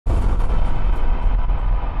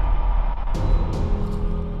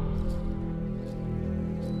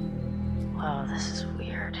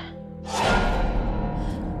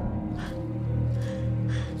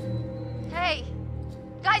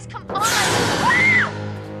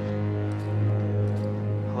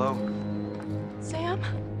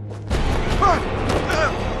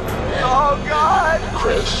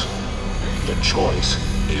Chris. The choice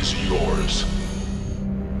is yours.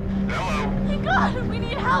 Hello? God, we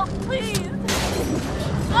need help, please!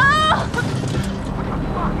 Ah!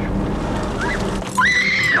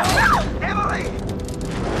 Emily!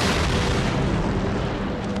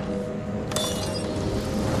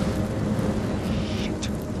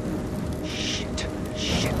 Shit.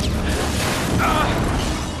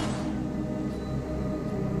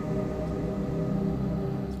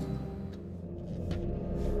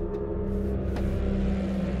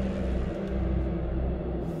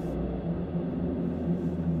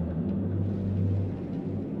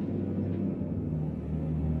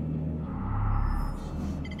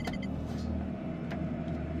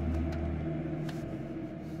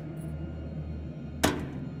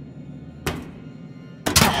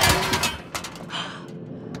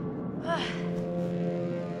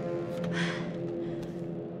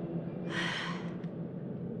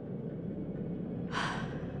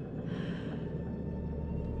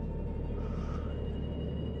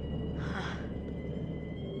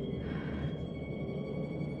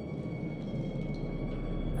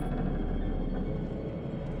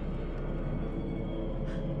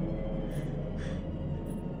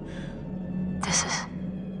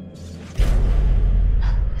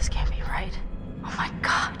 This can't be right. Oh my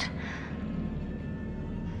God.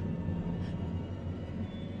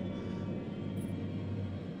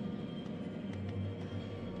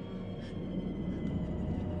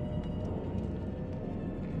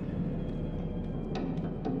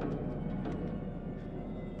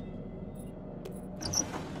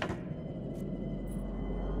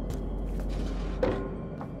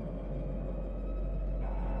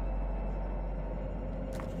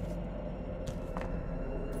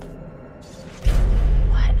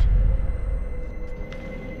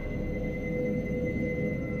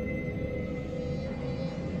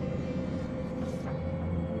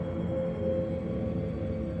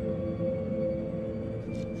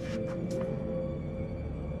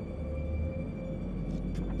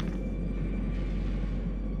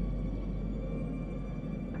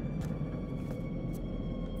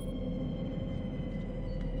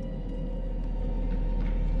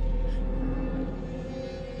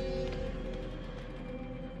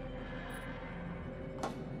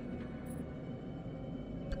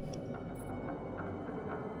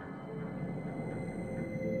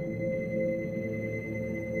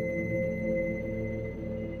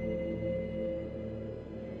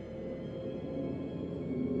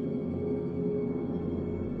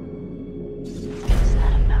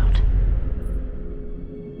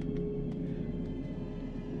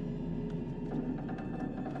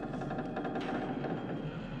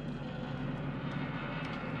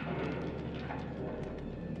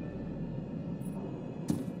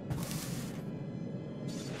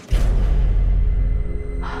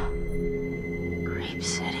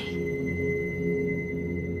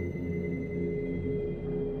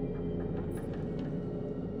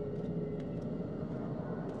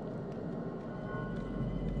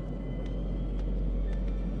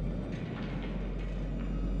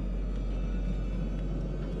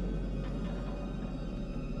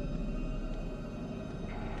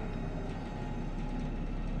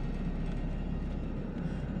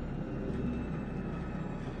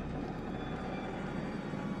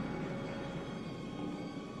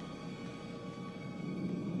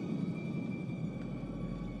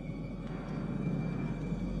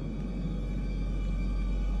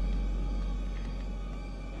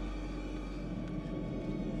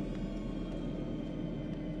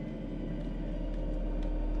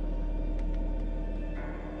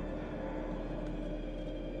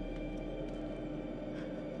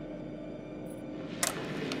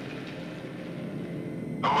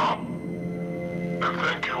 Hello, and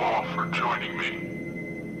thank you all for joining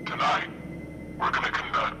me. Tonight, we're going to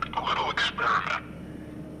conduct a little experiment.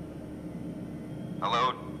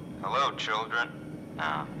 Hello, children.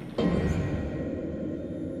 No.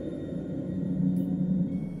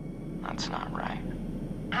 That's not right.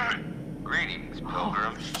 Greetings,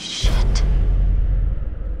 pilgrims. Holy shit.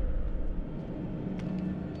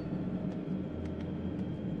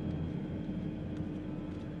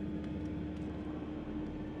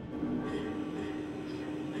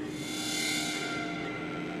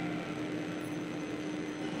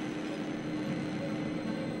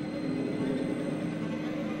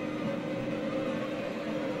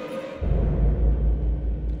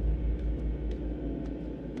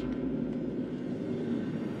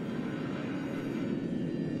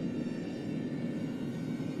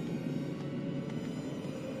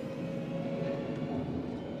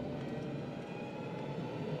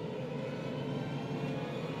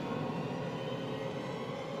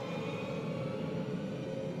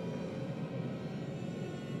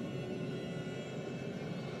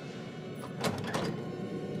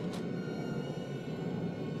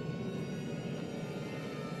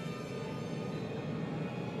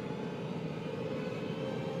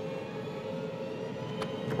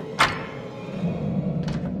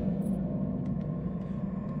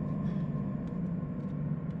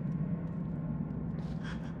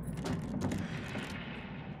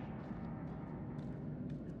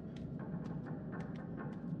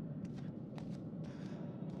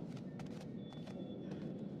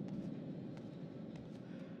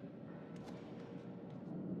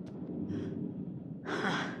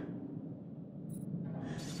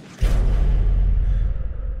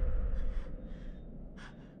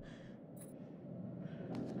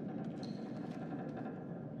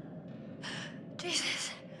 Jesus.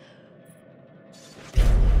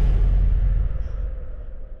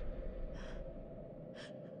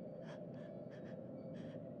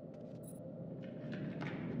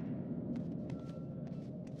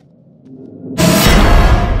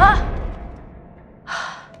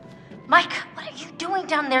 Mike, what are you doing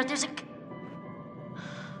down there? There's a...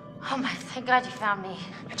 Oh my, thank God you found me.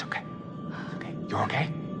 It's okay. Okay, you're okay?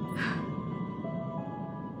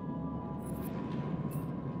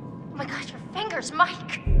 Oh my God, your fingers,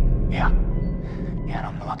 Mike. Yeah. Yeah, and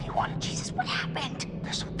I'm the lucky one. Jesus, what happened?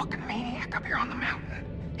 There's some fucking maniac up here on the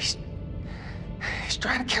mountain. He's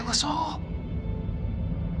trying to kill us all.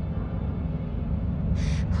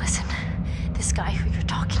 Listen, this guy who you're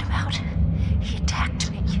talking about, he attacked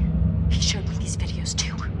me. He showed me these videos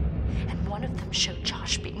too. And one of them showed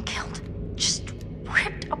Josh being killed. Just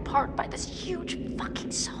ripped apart by this huge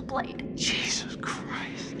fucking saw blade. Jesus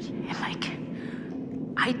Christ. And Mike,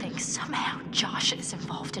 I think somehow Josh is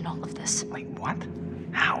involved in all of this. Wait, what?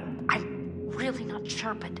 How? I'm really not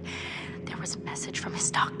sure, but there was a message from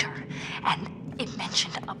his doctor, and it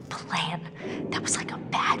mentioned a plan that was like a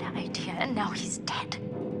bad idea, and now he's dead.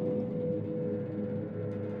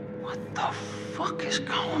 What the fuck is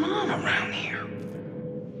going on around here?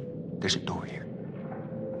 There's a door here.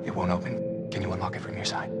 It won't open. Can you unlock it from your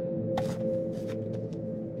side?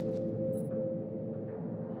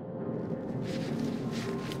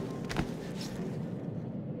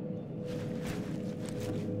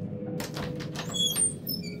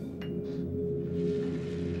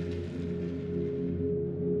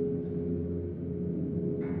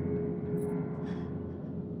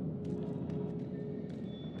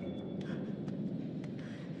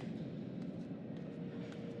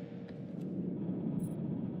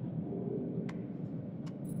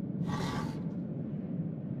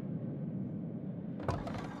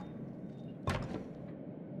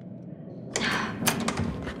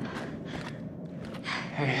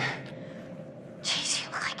 Hey. Jeez,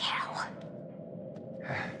 you look like hell.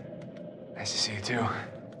 Nice to see you too.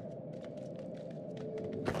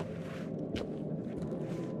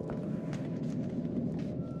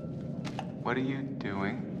 What are you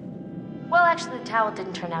doing? Well, actually, the towel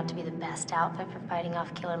didn't turn out to be the best outfit for fighting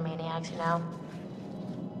off killer maniacs, you know?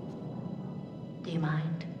 Do you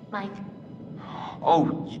mind, Mike?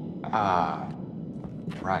 Oh,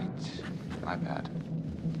 right. My bad.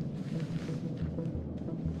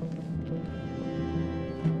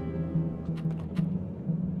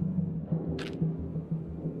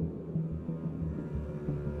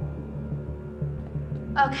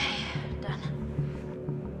 Okay, done.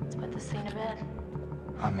 Let's put this thing to bed.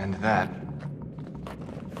 I'm into that.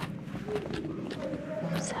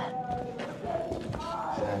 What's that? Is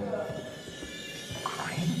that a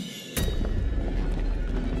crane?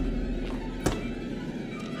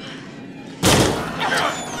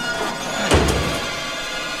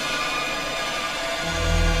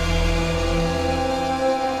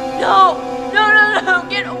 No! No, no, no!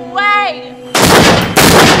 Get away!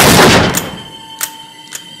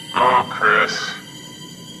 Oh, Chris.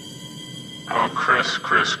 Oh, Chris.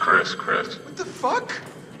 What the fuck?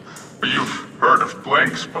 You've heard of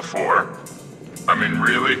blanks before. I mean,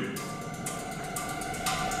 really?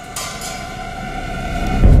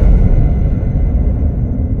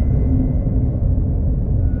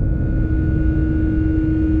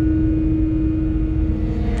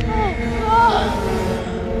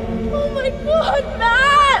 Oh my God,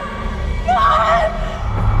 Matt! Matt!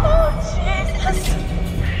 Oh, Jesus!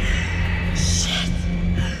 Shit!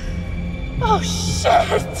 Oh,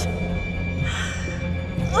 shit!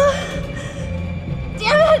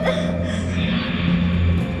 Damn it!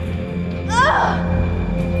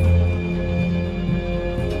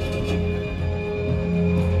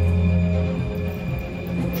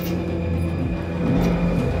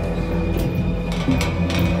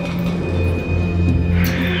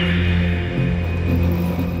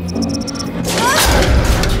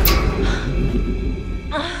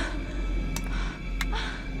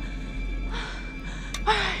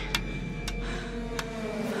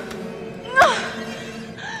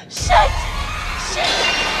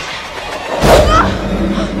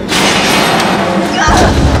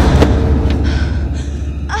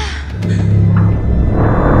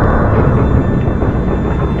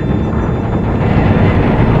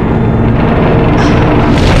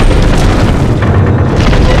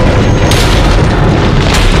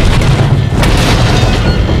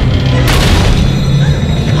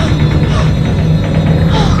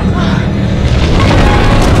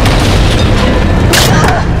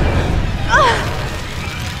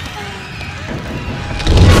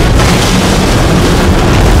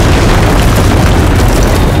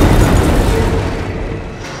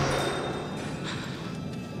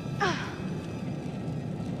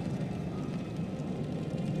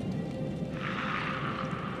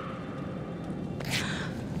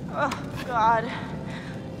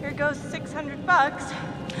 Here goes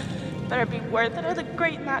 $600. Better be worth it or the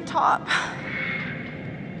grate in that top.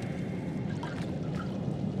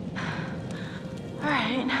 All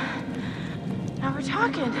right, now we're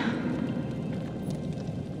talking.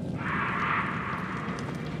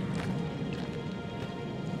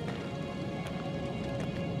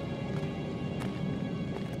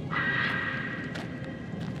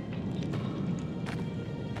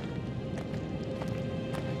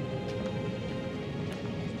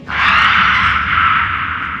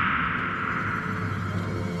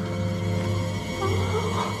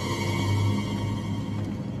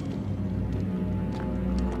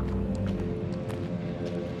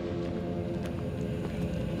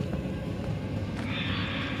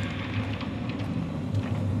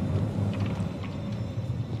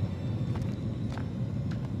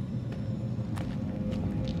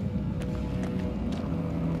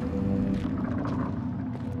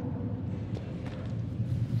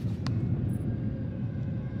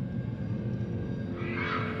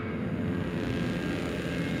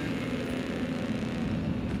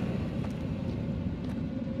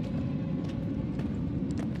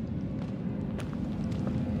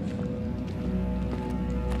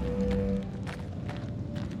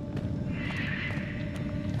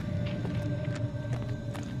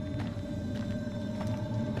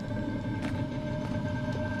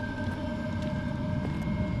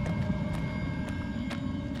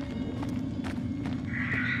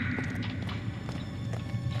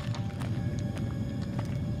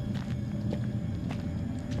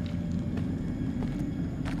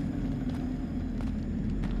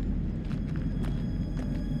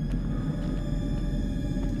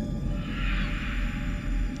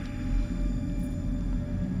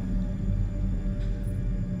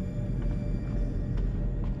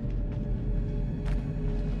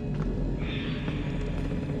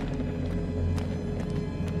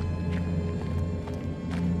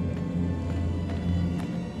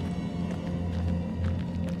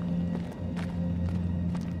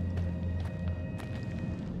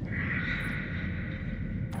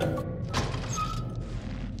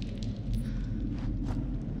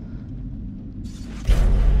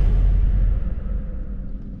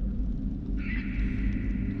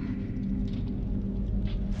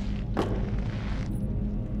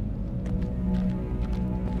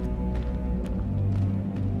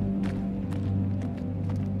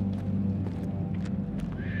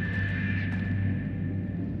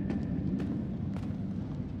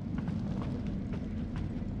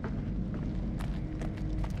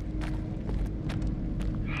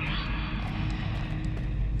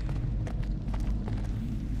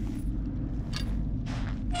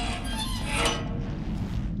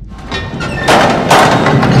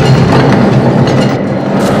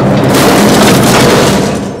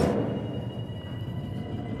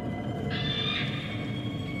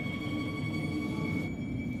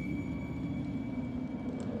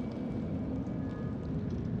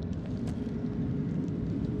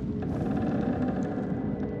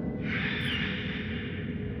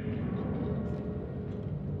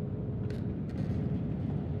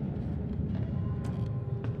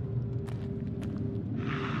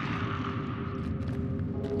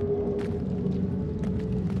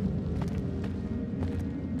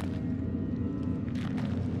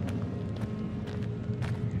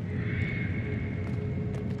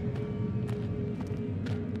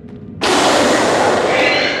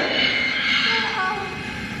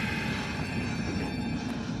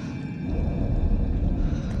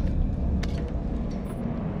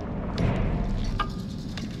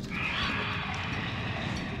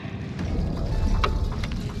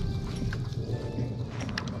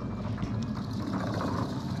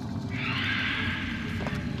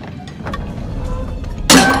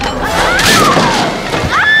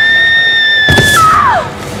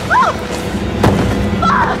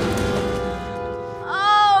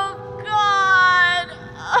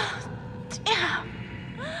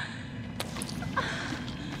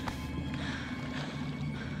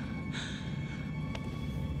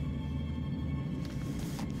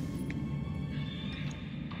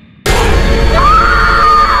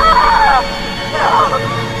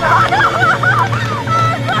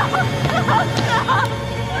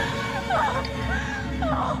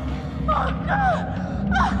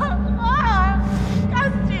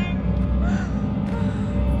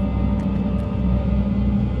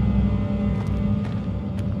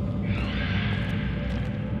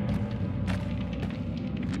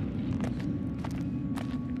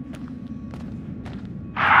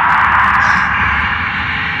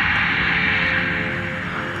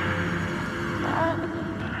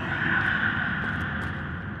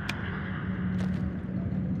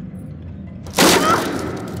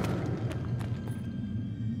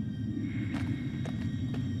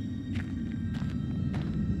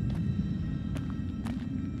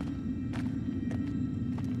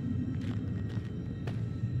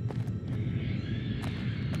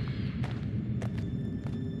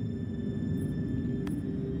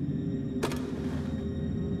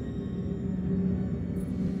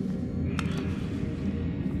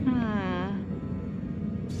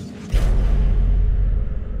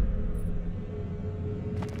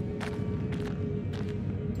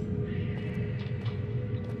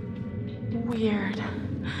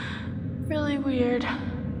 weird.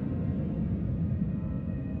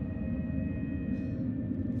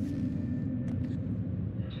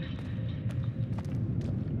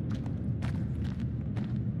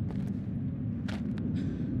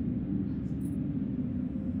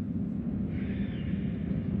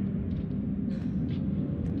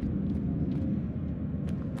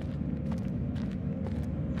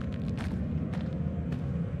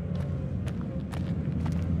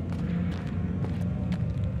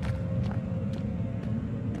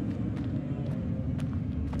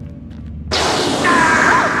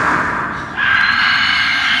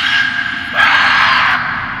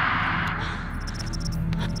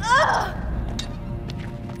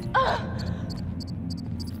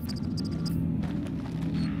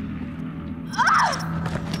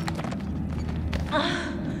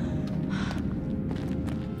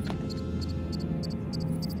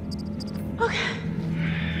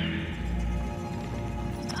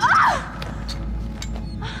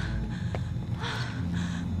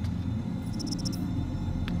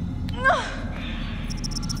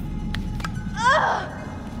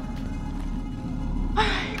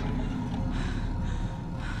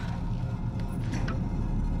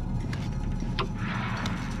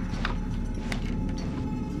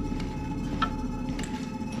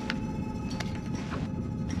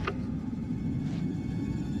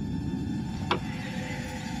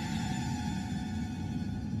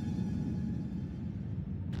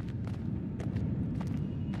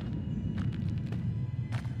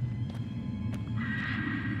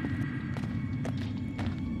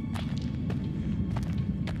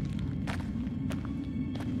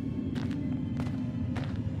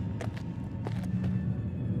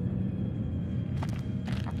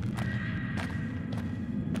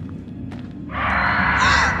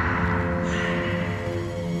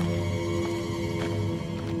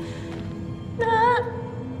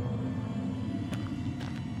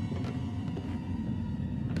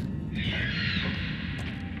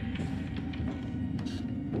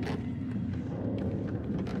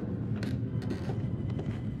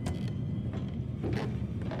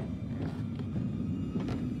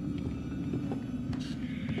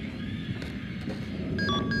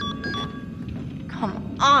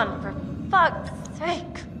 Come on, for fuck's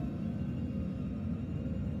sake.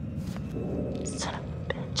 Son of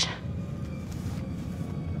a bitch.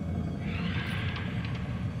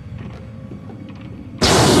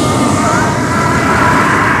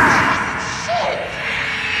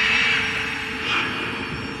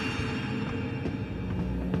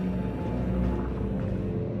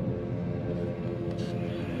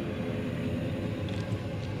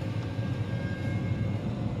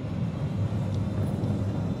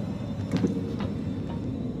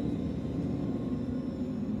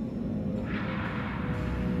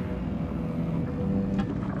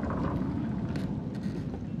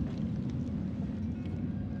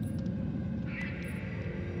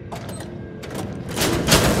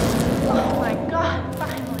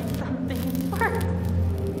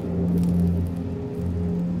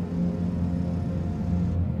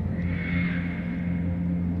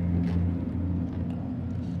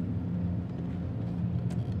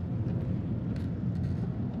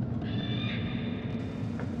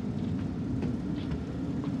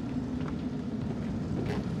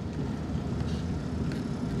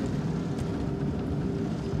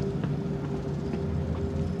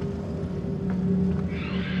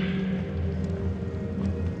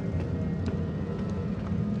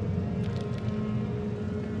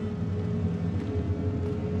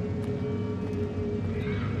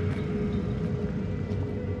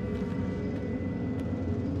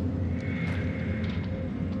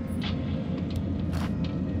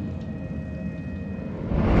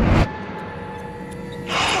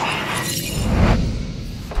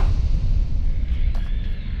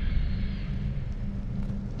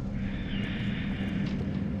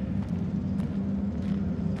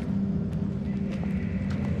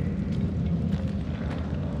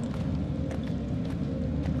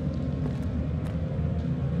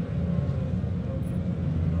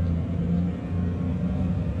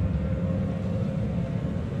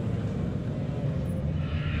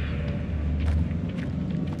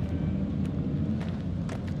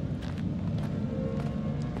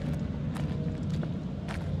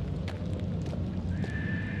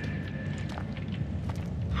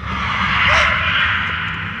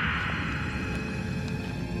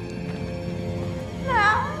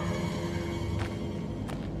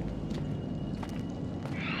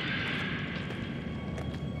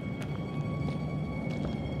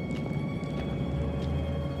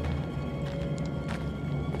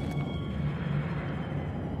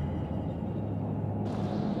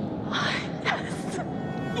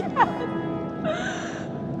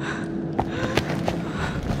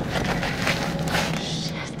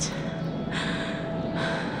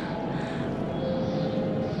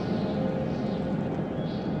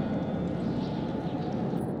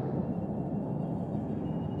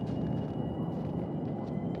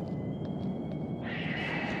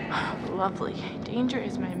 Lovely. Danger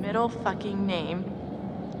is my middle fucking name.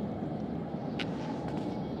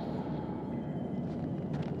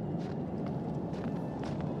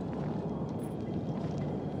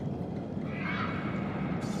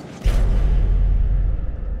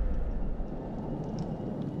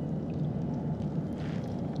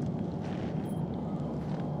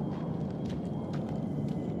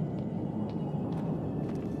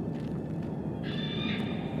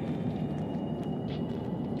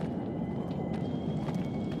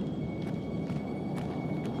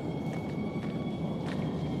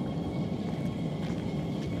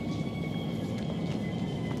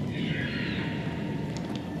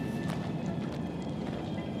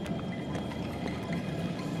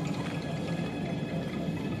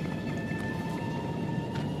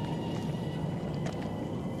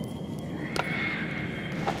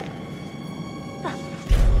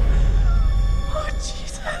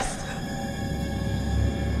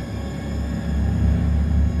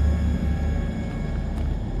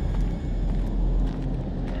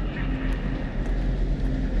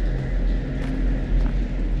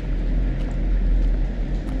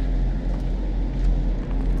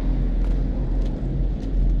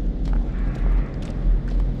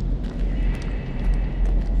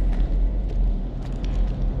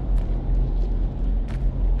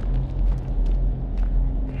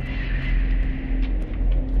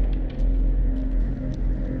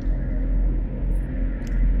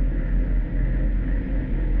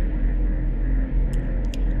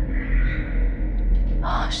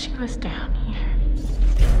 She was down here.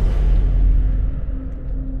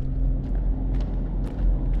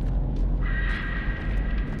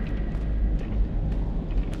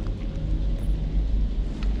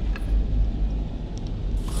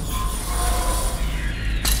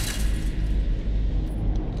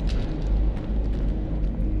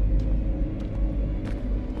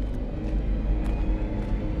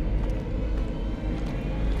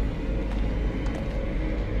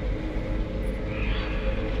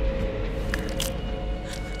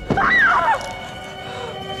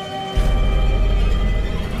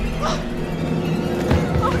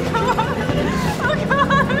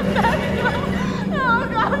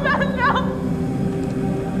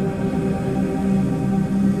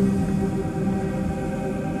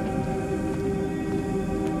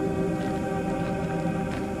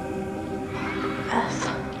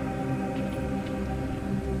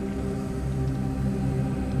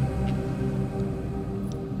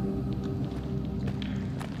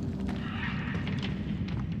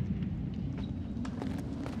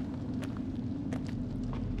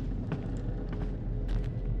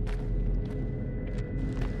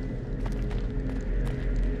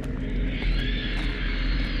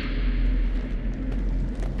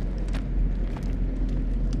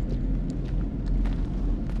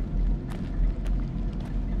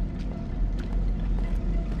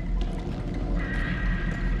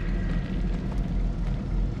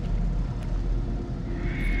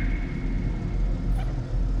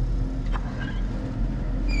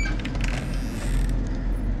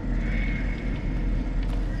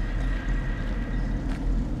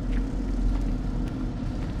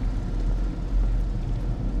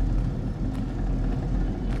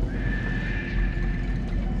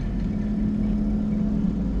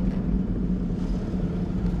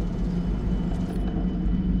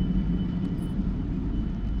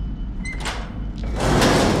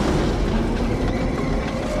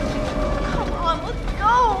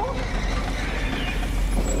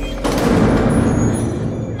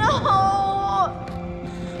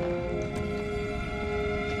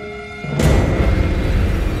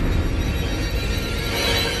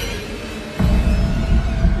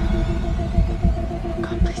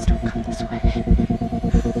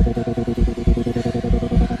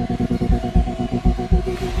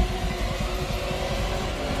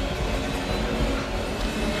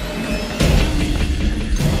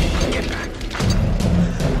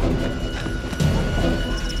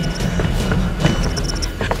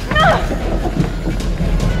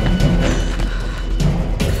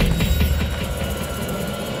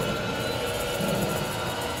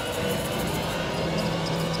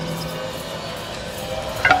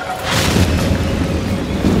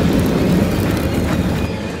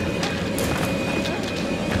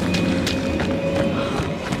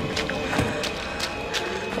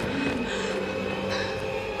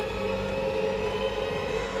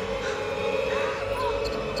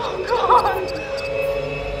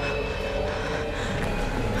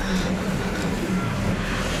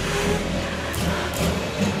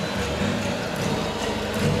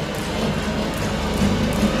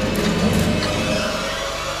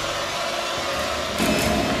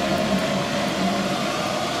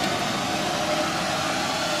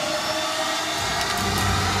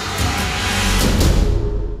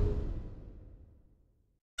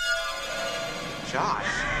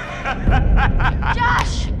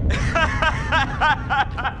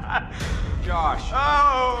 Josh.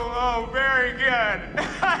 Oh, very good.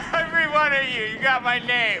 Every one of you got my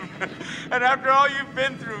name. And after all you've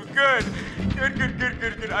been through, good.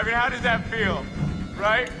 I mean, how does that feel,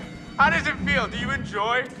 right? How does it feel? Do you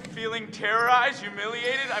enjoy feeling terrorized,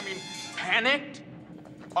 humiliated? I mean, panicked?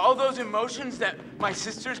 All those emotions that my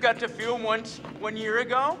sisters got to feel 1 year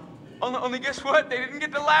ago? Only guess what? They didn't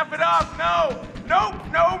get to laugh it off. No,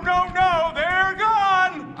 they're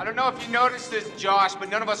gone. I don't know if you noticed this, Josh, but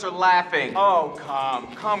none of us are laughing. Oh, come.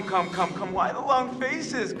 Why the long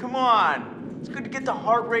faces? Come on. It's good to get the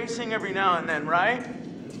heart racing every now and then, right?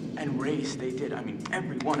 And race, they did. I mean,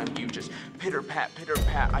 every one of you just pitter-pat,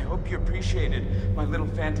 pitter-pat. I hope you appreciated my little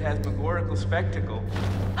phantasmagorical spectacle.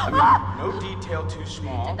 I mean, no detail too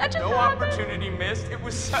small, no opportunity missed. It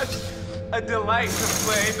was such a delight to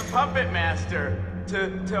play the puppet master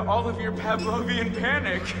to all of your Pavlovian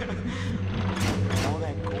panic. All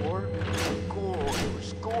that gore, it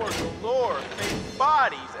was gore galore, fake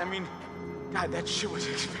bodies. I mean, God, that shit was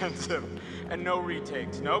expensive. And no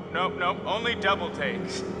retakes. Nope. Only double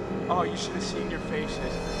takes. Oh, you should have seen your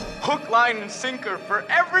faces. Hook, line, and sinker for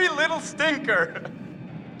every little stinker.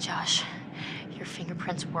 Josh, your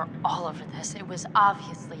fingerprints were all over this. It was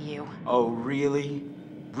obviously you. Oh, really?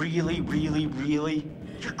 Really?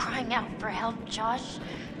 You're crying out for help, Josh.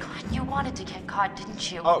 God, you wanted to get caught,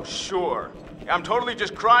 didn't you? Oh, sure. I'm totally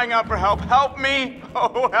just crying out for help. Help me!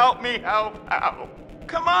 Oh, help me, help.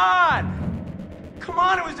 Come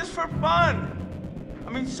on, it was just for fun.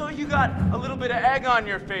 I mean, so you got a little bit of egg on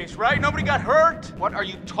your face, right? Nobody got hurt? What are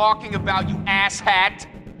you talking about, you asshat?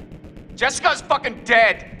 Jessica's fucking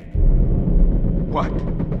dead. What?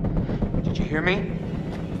 Did you hear me?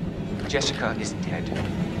 Jessica is dead.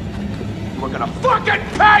 We're gonna fucking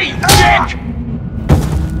pay, dick!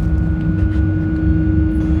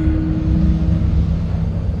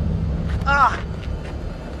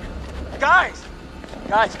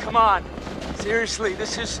 Guys, come on. Seriously,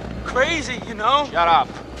 this is crazy, you know? Shut up.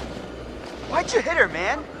 Why'd you hit her,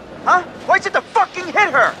 man? Huh? Why'd you have to fucking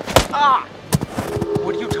hit her?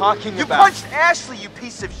 What are you talking You about? punched Ashley, you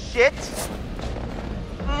piece of shit!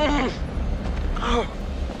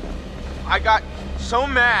 I got so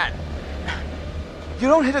mad. You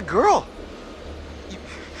don't hit a girl.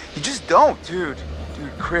 You just don't. Dude,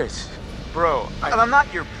 Chris, bro, I'm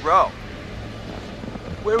not your bro.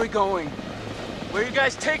 Where are we going? Where are you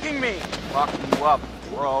guys taking me? Locking you up,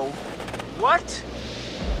 bro. What?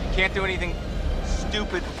 Can't do anything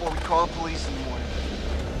stupid before we call the police in the morning.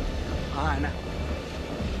 Han,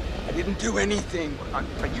 I didn't do anything.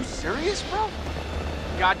 Are you serious, bro?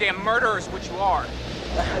 Goddamn murderer is what you are.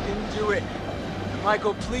 I didn't do it.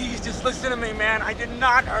 Michael, please, just listen to me, man. I did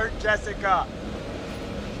not hurt Jessica.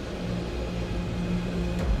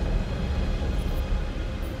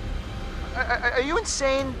 Are you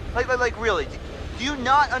insane? Like really? Do you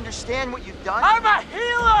not understand what you've done? I'm a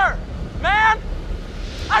healer, man.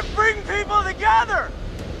 I bring people together.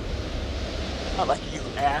 Not like you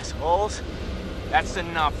assholes. That's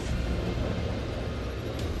enough.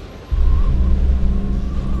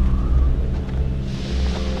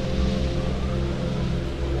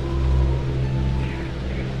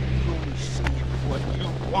 You only see what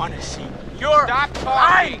you want to see. You're Stop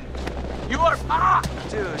talking. You are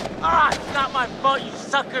dude. It's not my fault. You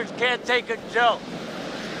suckers can't take a joke.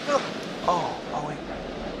 Oh wait.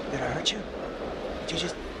 Did I hurt you? Did you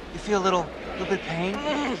feel a little bit of pain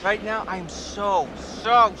right now? I am so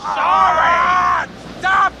sorry.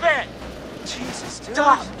 Stop it! Jesus, dude.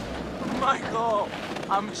 Stop! Michael,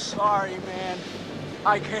 I'm sorry, man.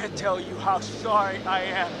 I can't tell you how sorry I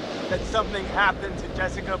am that something happened to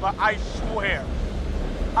Jessica, but I swear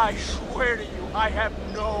to you, I have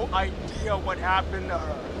no idea what happened to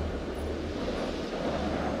her.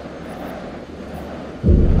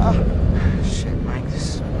 Shit, Mike,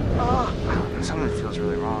 something feels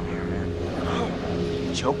really wrong here, man. Are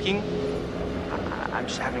you joking? I'm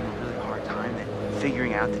just having a really hard time at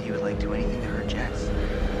figuring out that he would do anything to hurt Jess.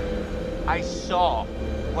 I saw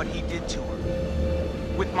what he did to her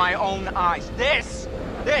with my own eyes. This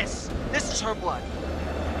is her blood.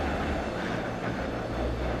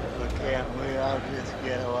 But can't we all just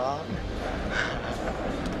get along?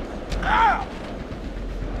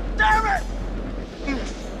 Damn it!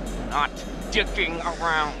 Not dicking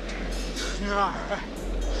around. No.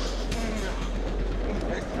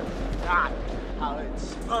 This is not how it's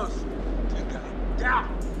supposed to go down.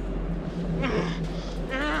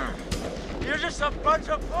 You're just a bunch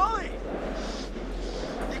of bullies.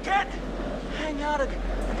 You can't hang out a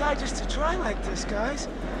guy just to try like this, guys.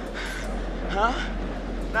 Huh?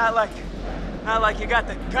 Not like Not like you got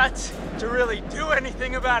the guts to really do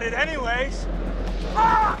anything about it anyways.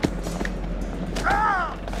 Ah!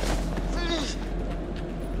 Ah!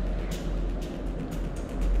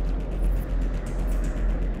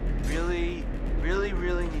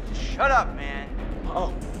 Really need to shut up, man.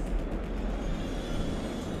 Oh.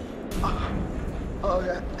 Oh,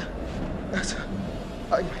 yeah. That's...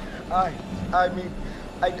 I mean,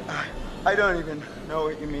 I don't even know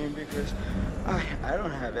what you mean because I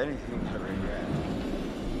don't have anything to regret.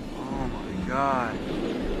 Oh my God.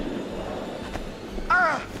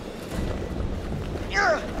 Ah!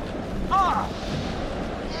 Yeah! Ah!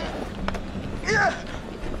 Yeah!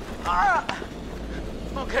 Ah!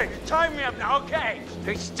 Okay, time me up now, okay?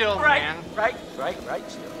 Stay still, Right, man. right,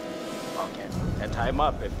 still. Okay, and time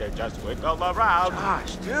up if they just wiggle around.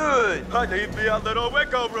 Gosh, dude. I need me a little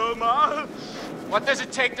wiggle room, huh? What does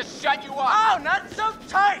it take to shut you up? Oh, not so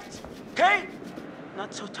tight, okay?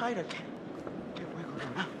 Not so tight, okay? Get wiggle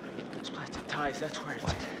room, huh? Those plastic ties, that's where it's...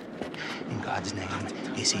 What in God's name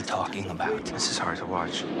is he talking about? This is hard to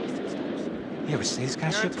watch. You ever see this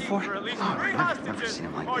kind of shit before? For at least Oh, 3 I've never hostages seen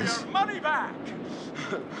him like or this. your money back.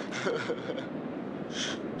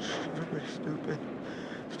 Everybody's stupid.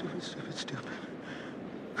 Stupid.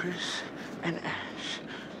 Chris and Ash.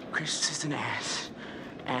 Chris is an ass.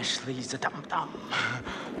 Ashley's a dum-dum.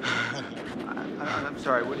 I'm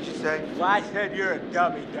sorry, what did you say? Well, I said you're a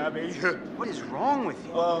dummy. What is wrong with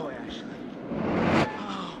you? Oh, Ashley.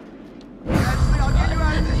 Ashley, I'll get you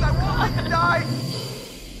out of this. I won't let you die.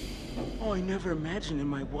 Oh, I never imagined in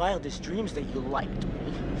my wildest dreams that you liked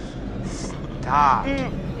me. Stop. You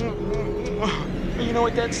know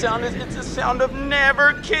what that sound is? It's the sound of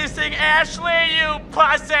never kissing Ashley, you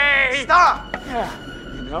pussy! Stop! Yeah,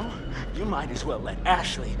 you know, you might as well let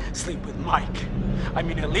Ashley sleep with Mike. I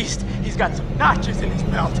mean, at least he's got some notches in his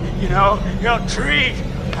belt, you know? He'll treat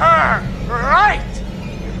her right!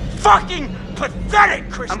 You're fucking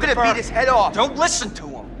pathetic, Christopher! I'm gonna beat his head off. Don't listen to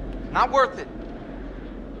him. Not worth it.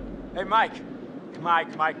 Hey, Mike.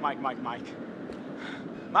 Mike.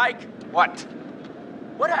 What?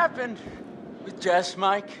 What happened with Jess,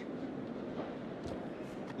 Mike?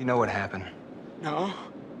 You know what happened. No,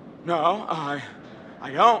 I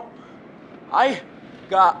don't. I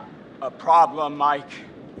got a problem, Mike.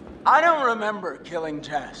 I don't remember killing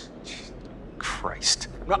Jess. Christ.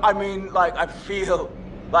 No, I mean, like, I feel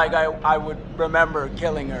like I would remember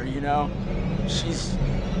killing her, you know? She's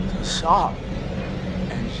soft.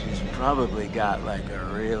 And she's probably got, like, a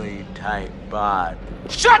really tight bod.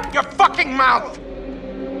 Shut your fucking mouth!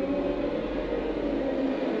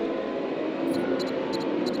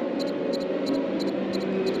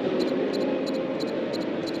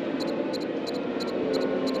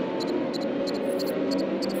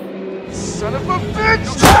 Son of a bitch!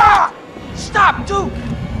 Stop! Stop, dude!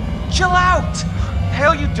 Chill out! What the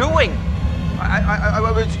hell are you doing?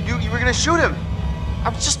 You were gonna shoot him. I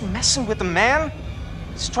was just messing with him, man.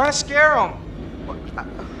 Just trying to scare him.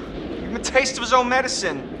 Give him a taste of his own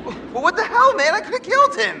medicine. Well, what the hell, man? I could have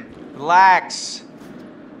killed him. Relax.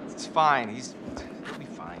 It's fine. He'll be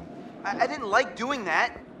fine. I didn't like doing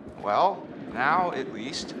that. Well, now at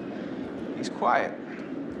least he's quiet.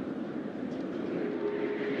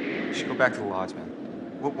 You should go back to the lodge, man.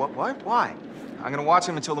 What? Why? I'm gonna watch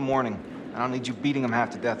him until the morning. I don't need you beating him half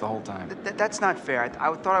to death the whole time. That's not fair.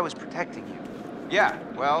 I thought I was protecting you. Yeah,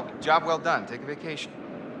 well, job well done. Take a vacation.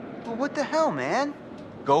 Well, what the hell, man?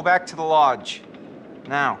 Go back to the lodge.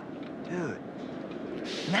 Now. Dude.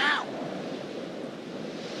 Now!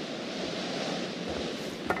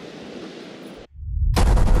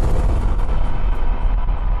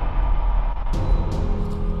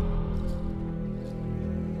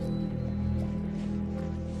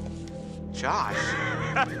 Josh.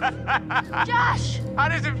 Josh! How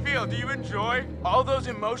does it feel? Do you enjoy all those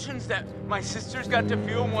emotions that my sisters got to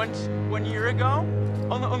feel 1 year ago?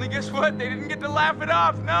 Only guess what? They didn't get to laugh it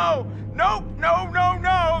off. No! Nope! No!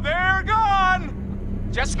 They're gone!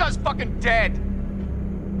 Jessica's fucking dead!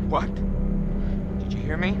 What? Did you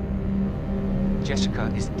hear me?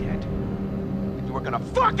 Jessica is dead. And you are gonna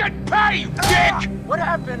Fucking pay, you dick! What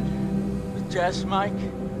happened with Jess, Mike?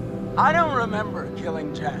 I don't remember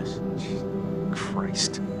killing Jess.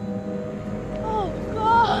 Christ. Oh,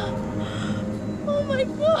 God. Oh, my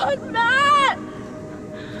God, Matt!